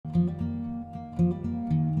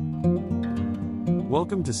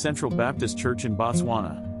Welcome to Central Baptist Church in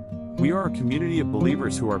Botswana. We are a community of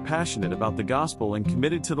believers who are passionate about the gospel and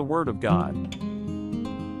committed to the Word of God.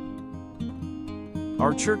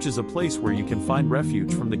 Our church is a place where you can find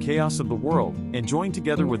refuge from the chaos of the world and join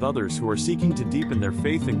together with others who are seeking to deepen their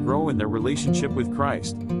faith and grow in their relationship with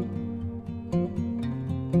Christ.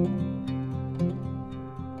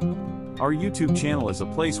 Our YouTube channel is a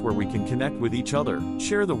place where we can connect with each other,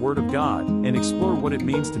 share the Word of God, and explore what it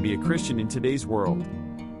means to be a Christian in today's world.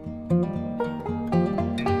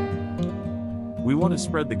 We want to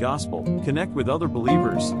spread the gospel, connect with other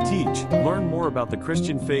believers, teach, learn more about the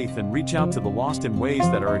Christian faith, and reach out to the lost in ways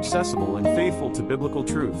that are accessible and faithful to biblical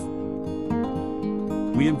truth.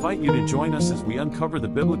 We invite you to join us as we uncover the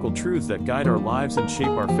biblical truths that guide our lives and shape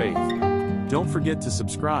our faith. Don't forget to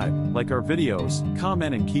subscribe, like our videos,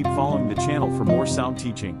 comment, and keep following the channel for more sound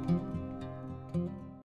teaching.